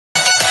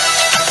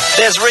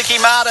There's Ricky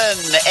Martin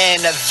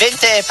and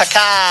Vente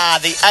Pa'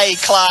 the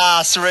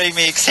A-Class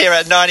remix here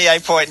at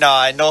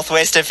 98.9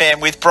 Northwest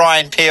FM with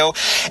Brian Peel.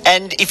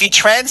 And if you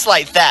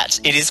translate that,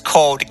 it is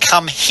called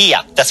Come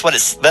Here. That's what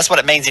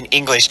it means in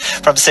English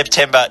from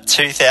September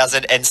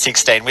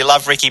 2016. We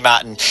love Ricky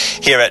Martin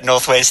here at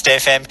Northwest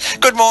FM.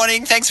 Good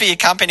morning. Thanks for your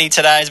company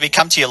today as we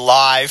come to you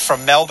live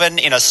from Melbourne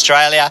in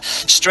Australia,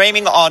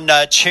 streaming on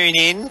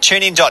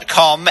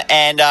tunein.com,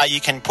 and you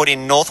can put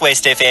in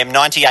Northwest FM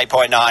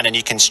 98.9 and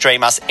you can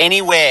stream us anywhere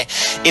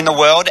in the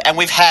world. And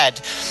we've had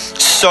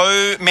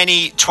so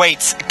many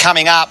tweets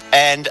coming up,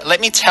 and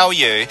let me tell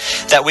you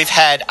that we've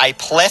had a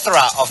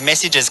plethora of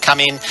messages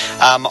come in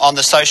on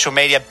the social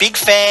media. Big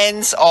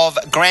fans of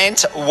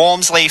Grant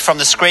Walmsley from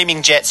the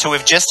Screaming Jets, who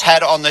we've just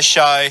had on the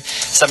show,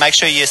 so make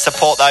sure you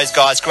support those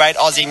guys. Great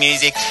Aussie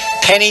music.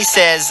 Penny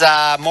says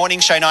Morning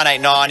Show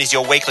 989 is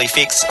your weekly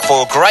fix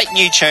for great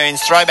new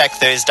tunes, Throwback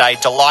Thursday,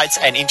 delights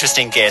and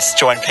interesting guests.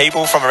 Join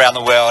people from around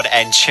the world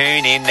and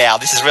tune in now.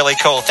 This is really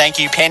cool. Thank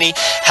you, Penny.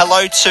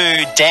 Hello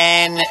to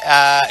Dan,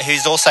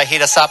 who's also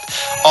hit us up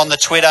on the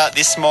Twitter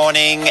this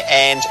morning,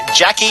 and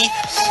Jackie,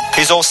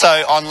 who's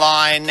also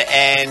online,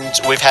 and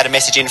we've had a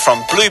message in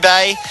from Blue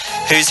Bay,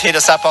 who's hit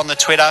us up on the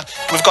Twitter.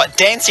 We've got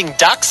Dancing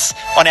Ducks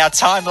on our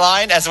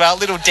timeline as well,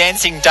 little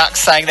dancing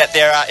ducks saying that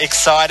they're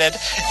excited,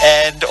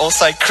 and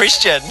also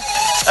Christian.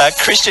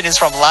 Christian is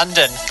from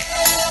London,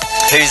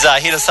 who's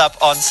hit us up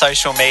on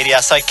social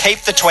media. So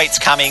keep the tweets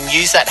coming.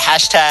 Use that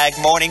hashtag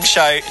Morning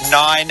Show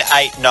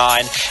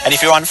 989. And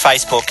if you're on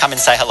Facebook, come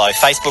and say hello.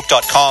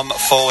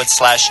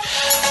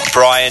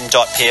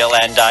 Facebook.com/Brian.Peel.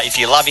 And if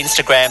you love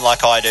Instagram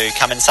like I do,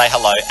 come and say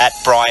hello at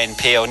Brian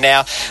Peel.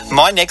 Now,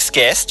 my next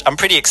guest, I'm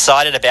pretty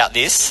excited about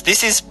this.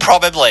 This is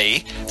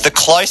probably the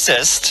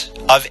closest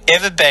I've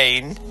ever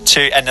been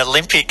to an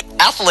Olympic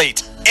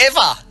athlete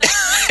ever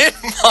in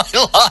my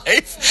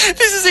life.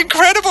 This is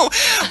incredible.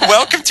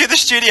 Welcome to the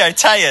studio,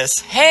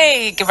 Taís.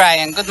 Hey,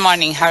 Brian. Good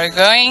morning. How are you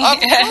going? I'm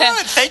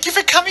good. Thank you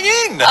for coming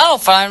in. Oh,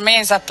 for me,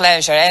 it's a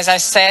pleasure. As I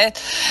said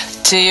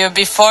to you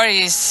before,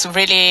 it's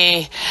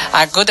really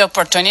a good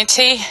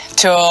opportunity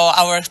to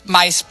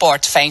my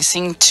sport,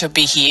 fencing, to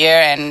be here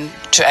and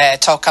to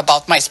talk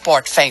about my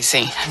sport,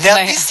 fencing. Now,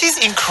 this is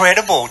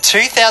incredible.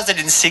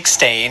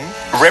 2016,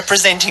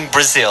 representing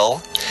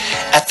Brazil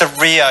at the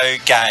Rio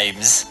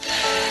Games.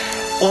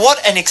 What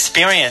an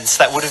experience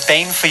that would have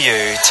been for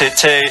you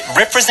to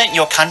represent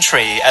your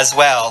country as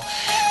well.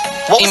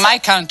 In my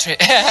country.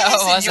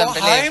 Yes, was in your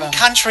home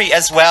country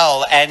as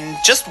well. And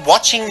just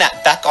watching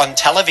that back on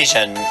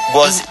television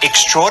was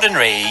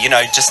extraordinary. You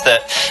know, just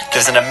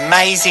there's an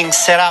amazing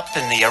setup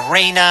in the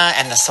arena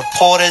and the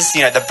supporters.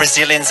 You know, the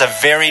Brazilians are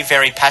very,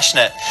 very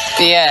passionate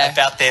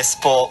about their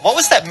sport. What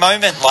was that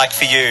moment like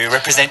for you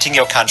representing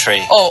your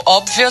country? Oh,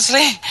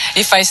 obviously,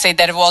 if I say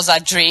that it was a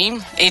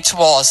dream, it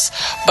was.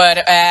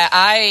 But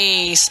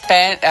I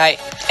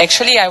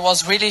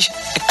was really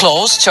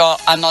close to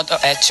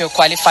to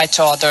qualify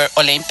to other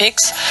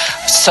Olympics.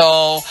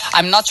 So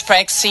I'm not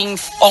practicing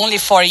only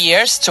 4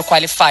 years to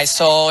qualify.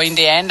 So in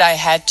the end, I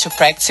had to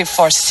practice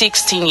for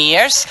 16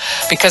 years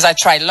because I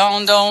tried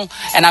London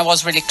and I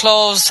was really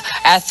close.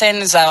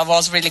 Athens, I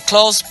was really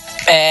close.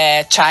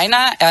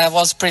 China, I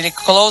was pretty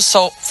close.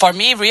 So for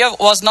me, Rio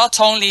was not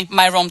only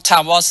my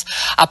hometown, was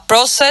a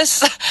process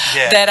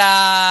that,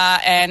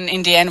 and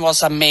in the end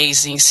was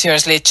amazing.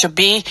 Seriously, to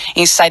be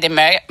inside the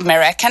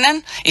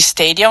Maracanã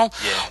Stadium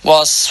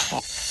was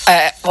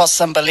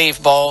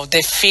unbelievable.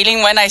 The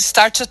feeling when I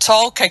start to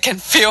talk, I can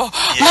feel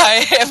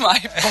my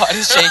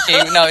body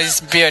shaking. No,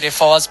 it's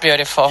beautiful. It was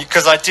beautiful.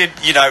 Because I did,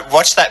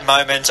 watch that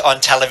moment on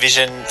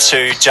television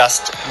to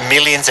just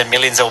millions and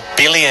millions or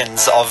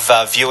billions of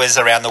viewers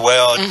around the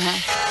world,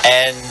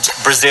 and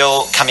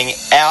Brazil coming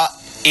out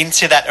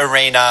into that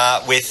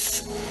arena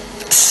with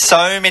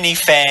so many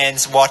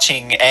fans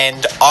watching,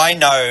 and I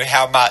know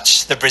how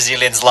much the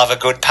Brazilians love a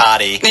good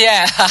party.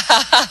 Yeah.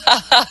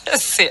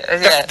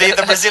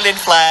 The Brazilian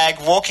flag,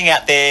 walking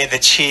out there, the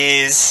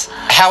cheers.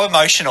 How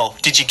emotional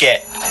did you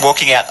get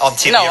walking out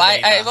onto the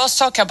arena? I was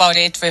talking about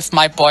it with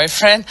my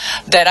boyfriend,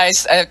 that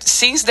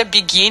since the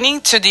beginning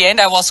to the end,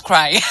 I was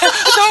crying.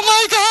 Oh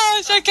my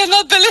gosh, I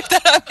cannot believe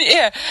that I'm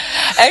here.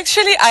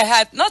 Actually, I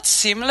had not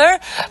similar,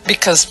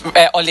 because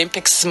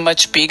Olympics is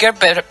much bigger,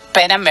 but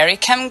Pan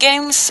American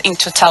Games in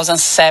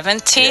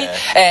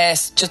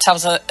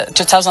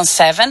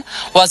 2007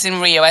 was in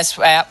Rio as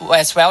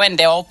well, and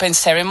the open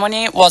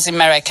ceremony was in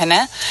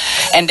Maracanã,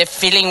 and the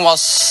feeling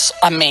was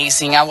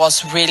amazing. I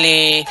was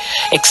really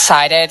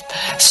excited.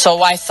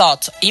 So I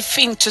thought, if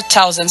in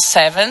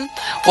 2007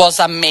 was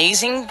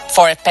amazing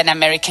for Pan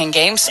American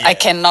Games, I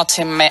cannot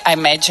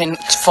imagine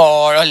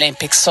for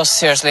Olympics. So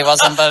seriously, it was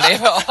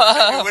unbelievable.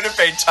 It would have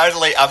been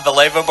totally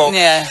unbelievable.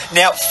 Yeah.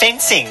 Now,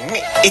 fencing,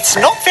 it's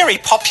not very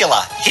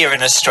popular here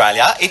in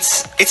Australia.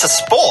 It's a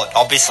sport,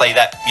 obviously,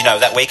 that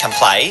we can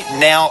play.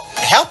 Now,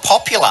 how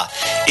popular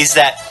is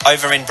that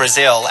over in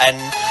Brazil, and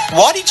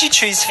why did you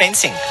choose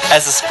fencing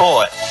as a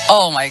sport?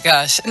 Oh my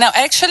gosh. Now,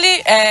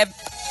 actually,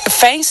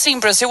 fencing in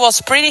Brazil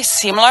was pretty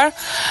similar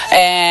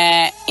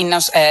in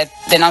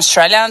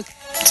Australia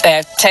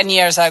 10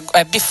 years ago,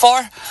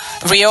 before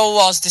Rio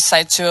was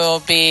decided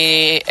to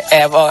be,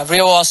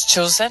 Rio was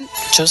chosen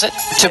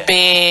to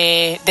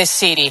be the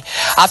city.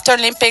 After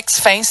Olympics,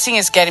 fencing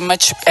is getting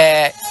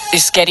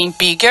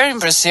bigger in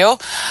Brazil.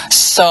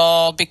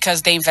 So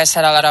because they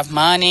invested a lot of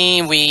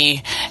money,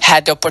 we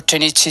had the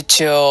opportunity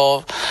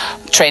to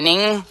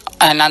training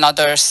in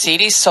another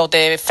city. So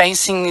the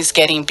fencing is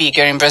getting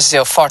bigger in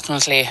Brazil.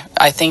 Fortunately,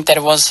 I think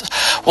that was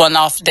one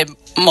of the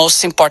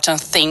most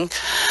important thing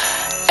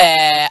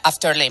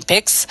after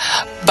Olympics.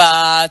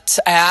 But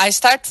I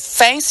started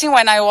fencing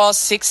when I was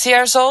 6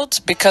 years old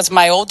because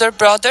my older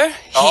brother,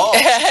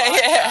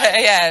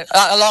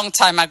 a long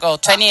time ago,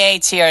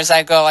 28 years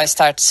ago, I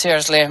started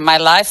seriously my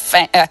life.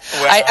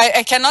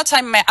 I cannot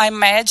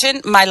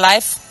imagine my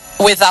life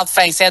without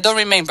fencing. I don't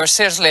remember,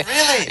 seriously.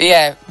 Really?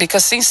 Yeah,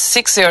 because since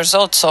 6 years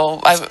old, so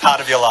it's part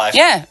of your life.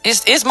 Yeah,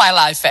 it's my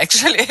life,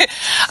 actually.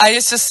 I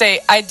used to say,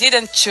 I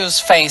didn't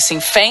choose fencing.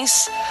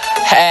 Fence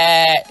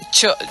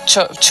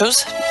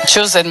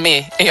chosen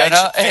me, you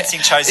know.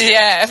 Fencing chose you.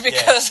 Yeah,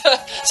 because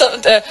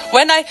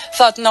when I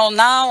thought, no,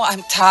 now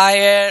I'm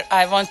tired,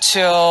 I want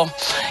to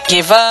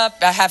give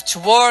up, I have to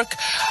work,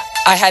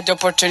 I had the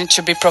opportunity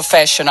to be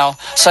professional.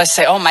 So I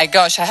say, oh my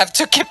gosh, I have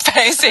to keep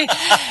fencing.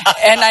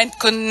 And I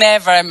could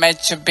never imagine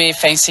to be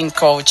fencing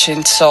coach.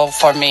 And so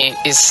for me,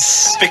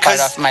 it's part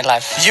of my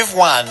life. You've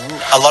won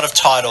a lot of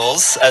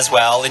titles as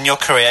well in your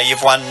career.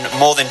 You've won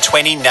more than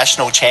 20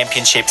 national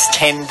championships,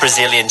 10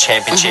 Brazilian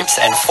championships,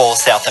 and 4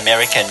 South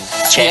American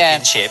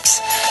championships.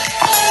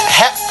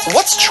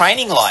 What's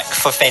training like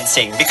for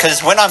fencing?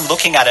 Because when I'm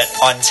looking at it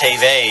on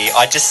TV,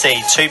 I just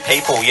see 2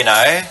 people, you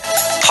know,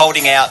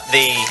 holding out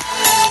the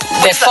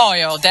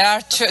foil. There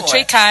are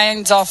three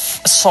kinds of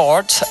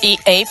swords: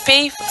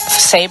 AP,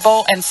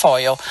 sable, and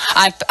foil.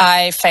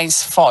 I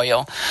fence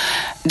foil.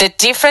 The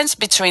difference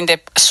between the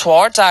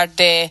swords are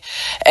the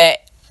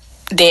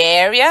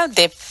area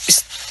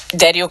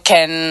that you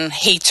can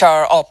hit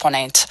your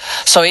opponent.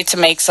 So it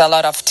makes a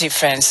lot of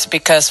difference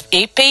because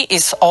AP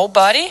is all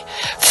body,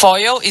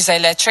 foil is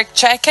electric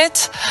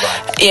jacket,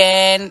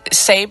 and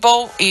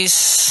sable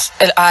is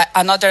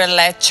another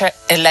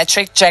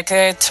electric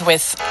jacket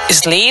with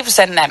sleeves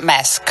and a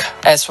mask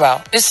as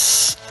well.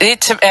 It's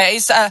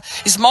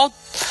small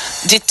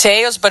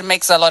details, but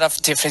makes a lot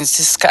of difference.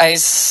 This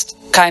is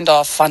kind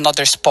of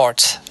another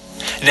sport.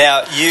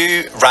 Now,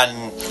 you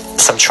run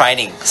some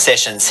training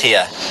sessions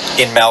here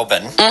in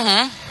Melbourne.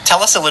 Mm-hmm.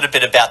 Tell us a little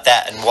bit about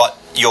that and what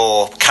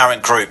your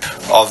current group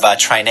of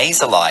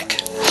trainees are like.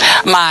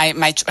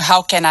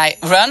 How can I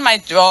run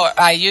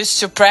I used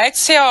to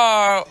practice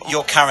or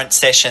your current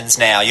sessions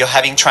now? You're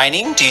having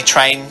training. Do you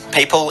train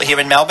people here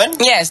in Melbourne?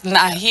 Yes.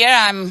 Now here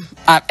I'm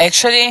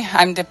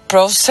the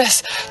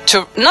process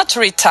to not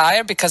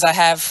retire because I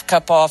have a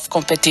couple of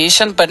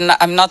competition, but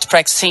I'm not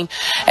practicing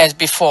as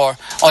before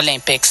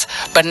Olympics.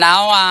 But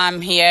now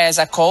I'm here as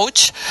a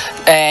coach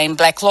in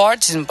Black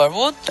Lords in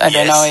Burwood. I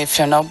don't know if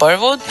you know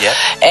Burwood. Yep.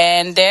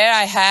 And there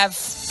I have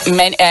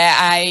many.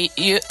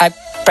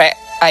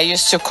 I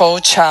used to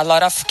coach a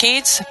lot of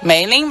kids,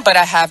 mailing, but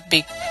I have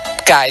big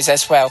guys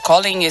as well.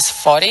 Calling is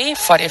 40,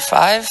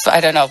 45,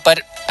 I don't know. But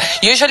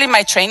usually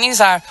my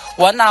trainings are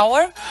 1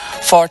 hour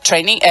for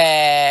training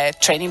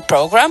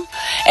program,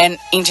 and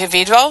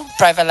individual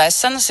private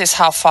lessons is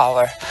half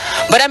hour.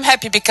 But I'm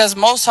happy because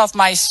most of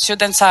my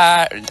students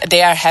are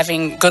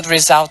having good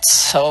results,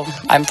 so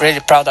I'm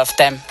really proud of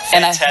them.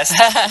 Fantastic.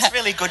 It's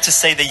really good to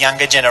see the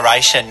younger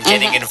generation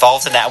getting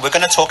involved in that. And we're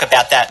going to talk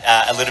about that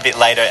a little bit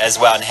later as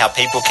well, and how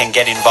people can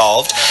get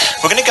involved.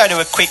 We're going to go to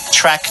a quick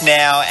track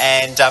now,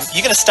 and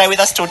you're going to stay with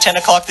us till 10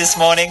 o'clock this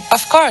morning?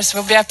 Of course, it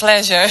will be a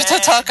pleasure to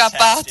talk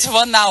about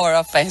 1 hour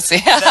of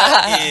fencing.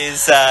 That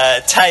is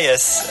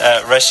Taís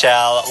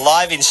Rochel,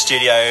 live in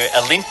studio,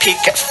 Olympic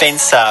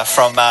fencer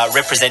from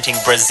representing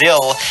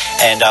Brazil,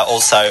 and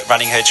also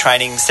running her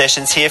training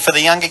sessions here for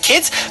the younger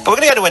kids. But we're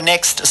going to go to a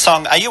next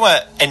song. Are you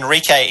an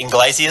Enrique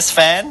Iglesias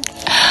fan?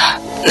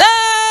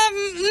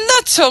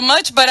 Not so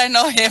much, but I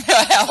know him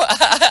well.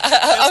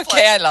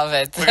 I love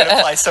it. We're going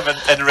to play some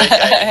Enrique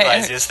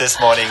Iglesias this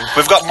morning.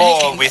 We've got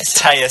more with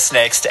Taís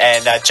next,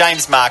 and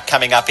James Mark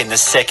coming up in the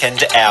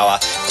second hour.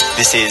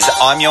 This is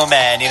I'm Your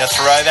Man in a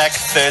throwback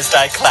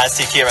Thursday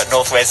classic here at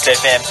Northwest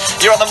FM.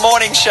 You're on the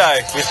morning show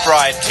with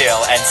Brian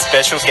Peel and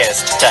special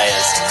guest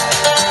Taís.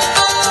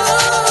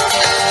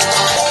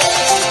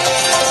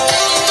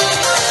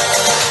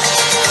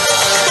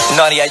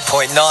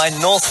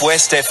 98.9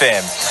 Northwest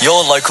FM,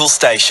 your local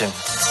station.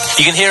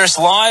 You can hear us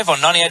live on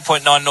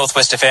 98.9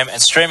 Northwest FM and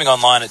streaming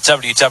online at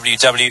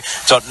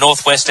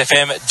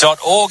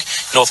www.northwestfm.org,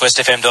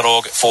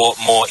 northwestfm.org for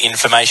more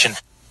information.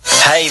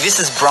 Hey, this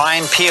is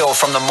Brian Peel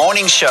from The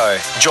Morning Show.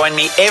 Join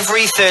me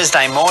every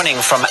Thursday morning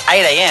from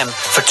 8 a.m.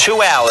 for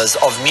 2 hours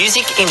of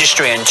music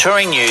industry and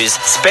touring news,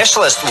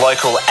 specialist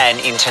local and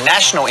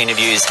international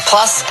interviews,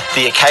 plus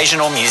the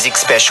occasional music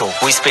special.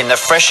 We spin the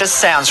freshest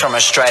sounds from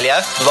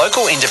Australia,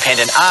 local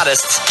independent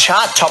artists,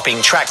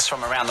 chart-topping tracks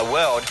from around the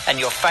world, and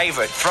your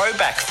favourite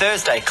Throwback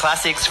Thursday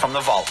classics from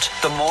the vault.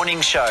 The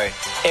Morning Show,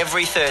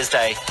 every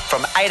Thursday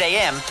from 8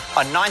 a.m.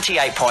 on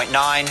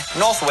 98.9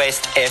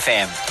 Northwest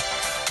FM.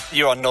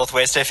 You're on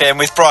Northwest FM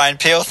with Brian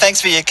Peel. Thanks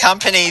for your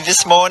company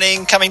this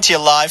morning. Coming to you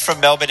live from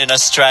Melbourne in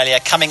Australia.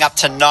 Coming up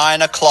to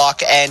 9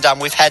 o'clock, and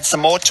we've had some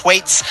more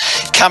tweets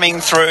coming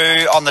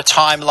through on the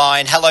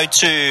timeline. Hello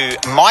to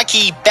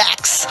Mikey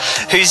Bax,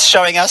 who's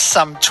showing us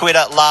some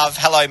Twitter love.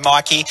 Hello,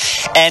 Mikey.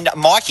 And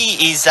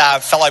Mikey is a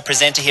fellow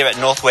presenter here at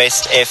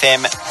Northwest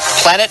FM,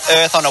 Planet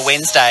Earth on a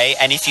Wednesday.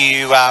 And if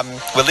you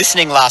were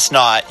listening last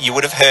night, you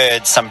would have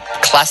heard some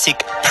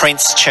classic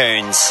Prince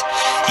tunes.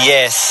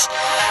 Yes,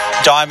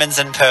 Diamonds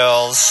and Pearls.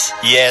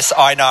 Yes,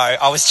 I know.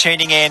 I was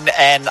tuning in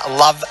and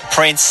love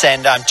Prince,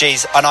 and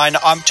geez, and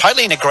I'm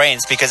totally in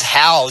agreement, because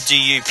how do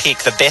you pick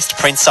the best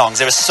Prince songs?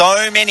 There are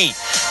so many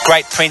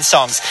great Prince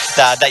songs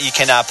that you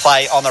can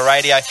play on the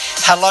radio.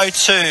 Hello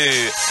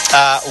to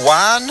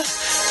Juan.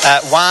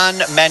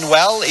 Juan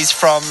Manuel is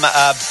from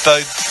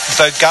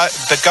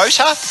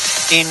Bogota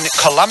in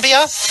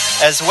Colombia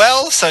as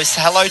well. So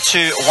hello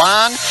to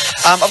Juan.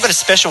 I've got a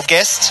special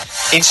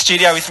guest in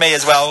studio with me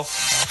as well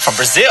from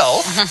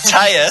Brazil,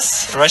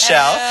 Taís Rochel.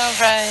 Hello,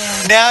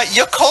 Brian. Now,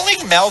 you're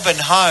calling Melbourne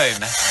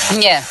home.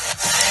 Yeah.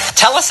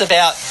 Tell us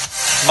about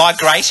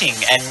migrating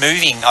and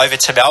moving over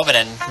to Melbourne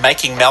and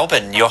making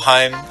Melbourne your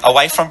home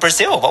away from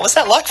Brazil. What was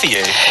that like for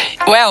you?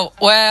 Well,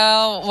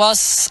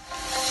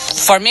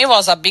 for me, it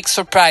was a big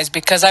surprise,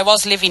 because I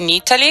was living in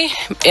Italy,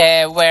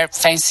 where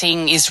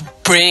fencing is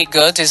pretty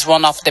good, is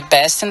one of the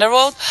best in the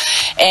world.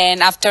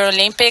 And after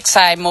Olympics,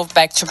 I moved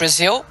back to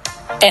Brazil.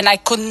 And I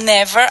could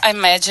never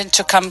imagine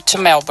to come to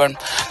Melbourne,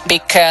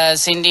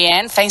 because in the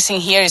end, fencing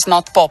here is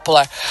not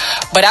popular.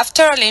 But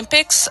after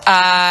Olympics,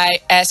 I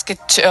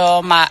asked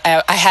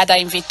I had an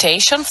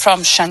invitation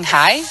from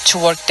Shanghai to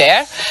work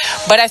there.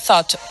 But I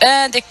thought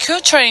the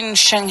culture in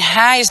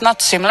Shanghai is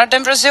not similar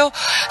than Brazil,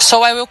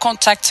 so I will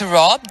contact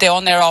Rob, the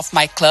owner of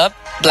my club,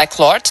 Black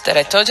Lord, that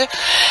I told you,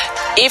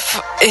 if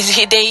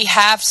they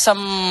have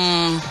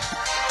some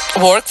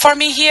work for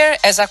me here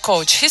as a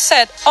coach. He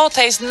said, "Oh,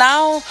 Taís,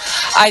 now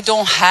I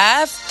don't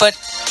have, but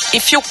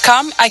if you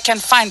come, I can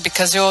find,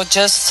 because you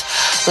just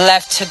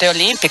left the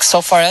Olympics.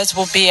 So for us,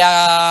 will be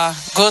a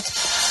good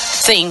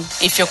thing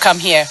if you come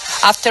here."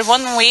 After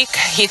 1 week,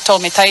 he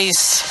told me,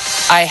 "Taís,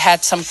 I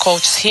had some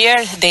coaches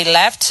here. They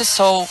left,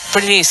 so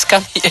please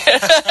come here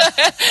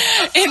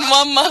in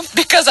 1 month,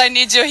 because I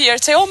need you here."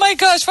 Say, "Oh my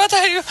gosh, what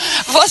are you?"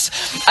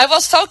 I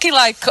was talking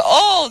like,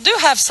 "Oh, do you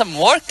have some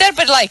work there?"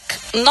 But like,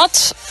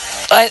 not.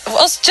 I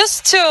was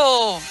just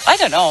I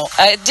don't know.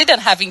 I didn't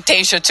have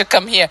intention to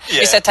come here.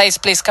 Yeah. He said, "Taís,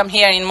 please come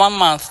here in 1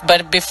 month."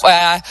 But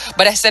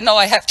but I said, "No,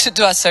 I have to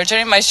do a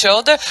surgery in my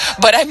shoulder,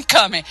 but I'm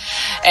coming."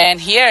 And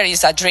here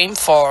is a dream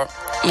for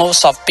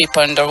most of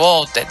people in the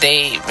world.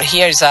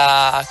 Here is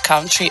a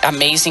country,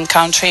 amazing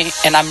country,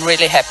 and I'm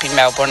really happy in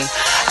Melbourne.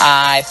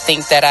 I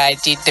think that I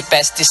did the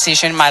best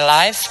decision in my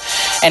life.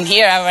 And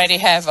here I already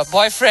have a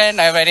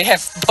boyfriend. I already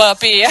have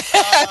puppy. Oh,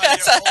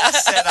 you're all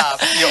set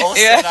up. You're all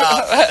set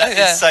up. That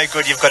is so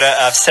good. You've got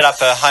to set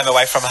up a home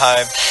away from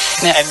home.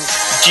 Yeah. And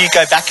do you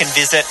go back and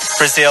visit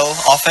Brazil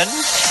often?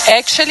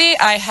 Actually,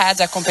 I had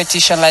a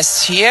competition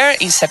last year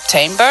in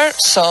September.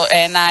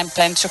 And I'm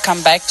planning to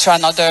come back to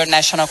another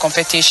national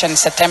competition in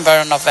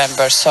September or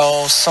November.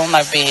 So soon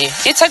I'll be.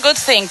 It's a good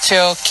thing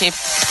to keep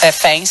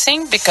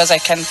fencing, because I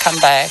can come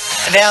back.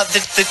 Now,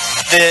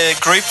 the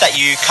group that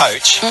you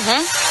coach,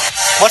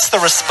 what's the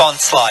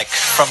response like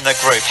from the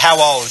group? How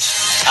old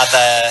are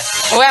the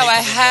Well,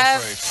 I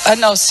have...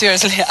 no,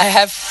 seriously. I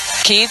have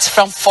kids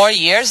from 4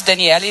 years.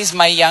 Daniela is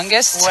my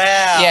youngest.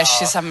 Wow. Yeah,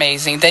 she's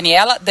amazing.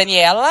 Daniela,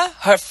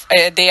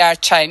 they are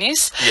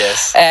Chinese.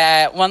 Yes.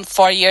 One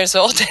 4 years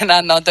old and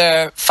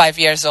another 5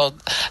 years old.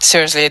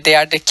 Seriously, they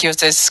are the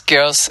cutest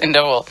girls in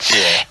the world.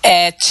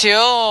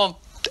 Yeah.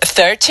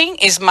 13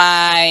 is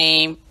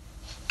my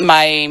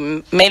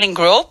mailing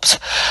group,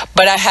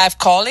 but I have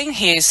Colin,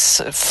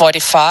 he's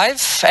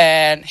 45,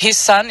 and his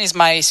son is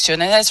my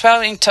student as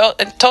well. In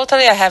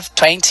totally, I have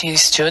 20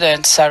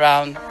 students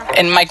around.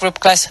 In my group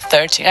class,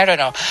 13. I don't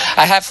know.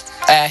 I have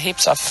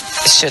heaps of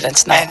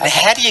students now. And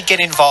how do you get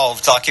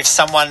involved? Like, if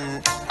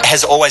someone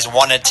has always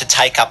wanted to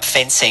take up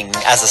fencing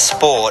as a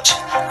sport,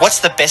 what's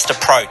the best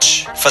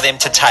approach for them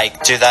to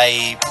take? Do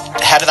they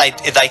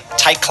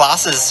take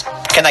classes?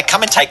 Can they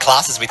come and take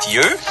classes with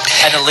you,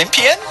 an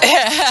Olympian?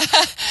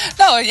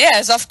 No,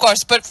 yes, of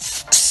course. But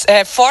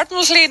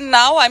Fortunately,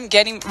 now I'm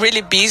getting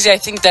really busy. I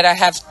think that I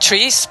have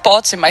 3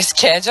 spots in my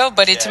schedule,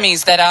 but it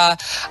means that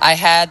I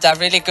had a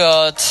really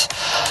good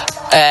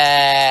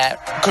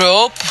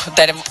group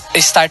that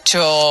start to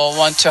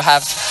want to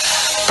have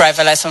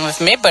private lesson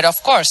with me. But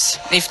of course,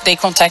 if they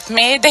contact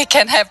me, they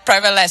can have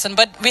private lesson.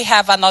 But we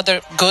have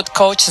another good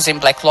coaches in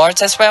Black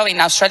Lords as well. In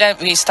Australia,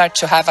 we start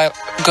to have a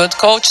good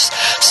coach.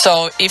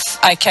 So if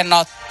I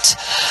cannot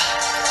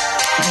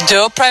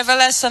do private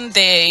lesson,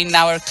 in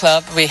our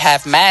club we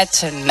have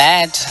Matt and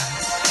Ned,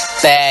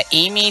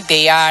 Amy.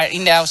 They are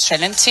in the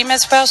Australian team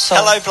as well. So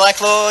hello,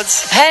 Black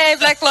Lords. Hey,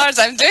 Black Lords,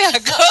 I'm doing a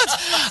good.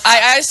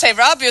 I say,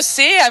 Rob, you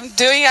see, I'm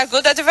doing a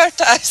good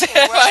advertising.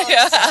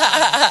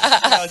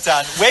 Well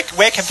done.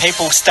 Where can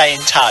people stay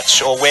in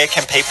touch, or where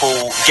can people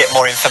get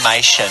more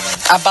information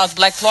about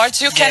Black Lords?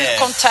 You can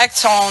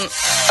contact on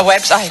a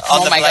website.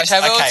 On my gosh, I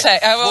will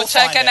check. I will We'll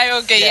check and I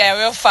will get. Yeah,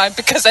 we'll find,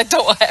 because I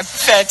don't have.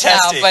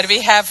 Fantastic. Now, but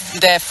we have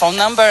the phone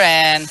number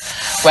and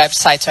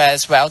website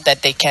as well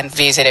that they can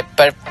visit it.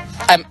 But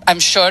I'm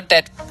sure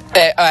that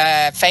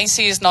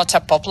fencing is not a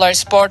popular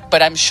sport,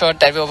 but I'm sure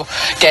that will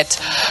get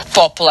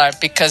popular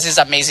because it's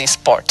an amazing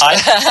sport. I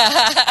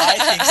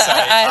think so.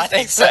 I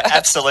think so.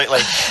 Absolutely.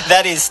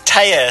 That is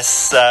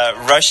Taís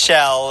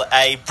Rochel,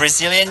 a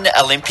Brazilian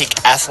Olympic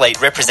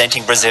athlete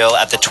representing Brazil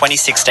at the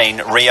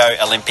 2016 Rio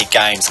Olympic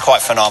Games.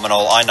 Quite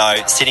phenomenal. I know,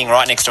 sitting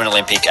right next to an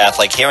Olympic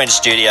athlete here in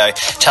studio,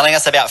 telling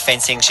us about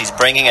fencing. She's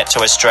bringing it to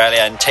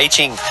Australia and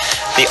teaching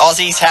the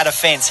Aussies how to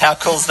fence. How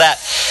cool is that?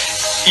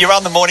 You're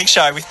on the morning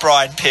show with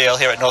Brian Peel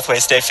here at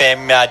Northwest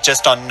FM,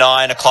 just on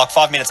 9 o'clock,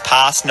 5 minutes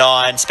past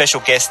 9. Special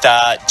guest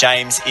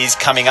James is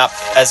coming up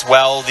as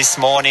well this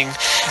morning.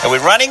 And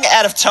we're running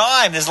out of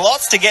time. There's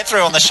lots to get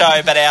through on the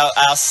show, but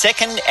our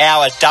second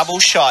hour double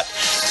shot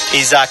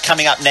is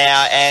coming up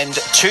now, and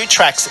 2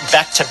 tracks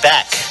back to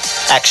back,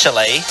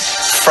 actually,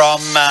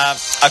 from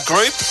a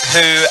group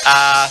who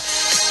are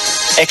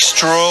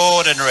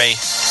extraordinary,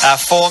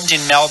 formed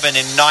in Melbourne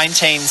in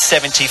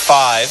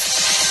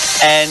 1975.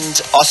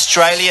 And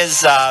Australia's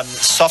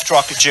soft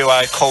rock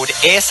duo called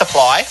Air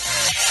Supply,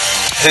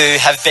 who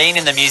have been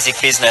in the music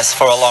business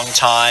for a long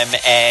time,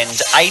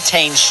 and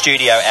 18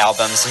 studio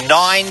albums,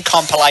 9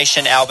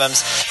 compilation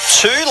albums,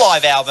 2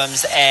 live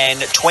albums,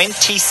 and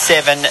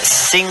 27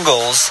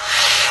 singles,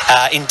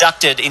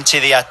 inducted into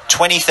the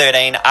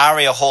 2013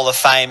 ARIA Hall of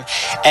Fame.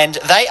 And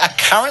they are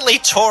currently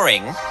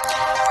touring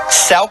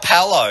Sao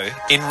Paulo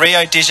in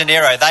Rio de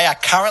Janeiro. They are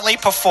currently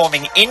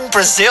performing in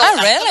Brazil. Oh,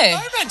 really?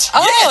 At the moment.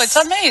 Oh, yes. It's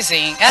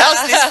amazing.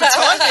 How's this for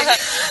timing?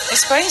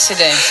 It's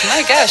coincidence.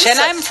 My gosh. And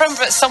I'm from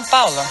Sao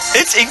Paulo.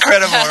 It's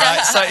incredible,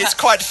 right? So it's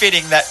quite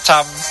fitting that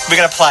we're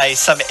going to play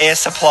some Air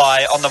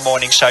Supply on the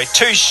morning show.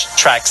 2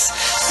 tracks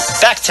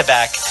back to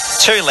back.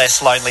 2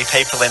 less lonely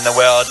people in the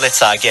world. Let's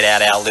get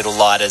out our little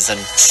lighters and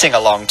sing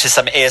along to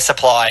some Air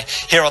Supply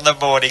here on the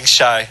morning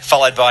show,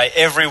 followed by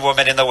Every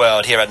Woman in the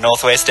World here at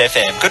Northwest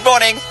FM. Good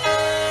morning.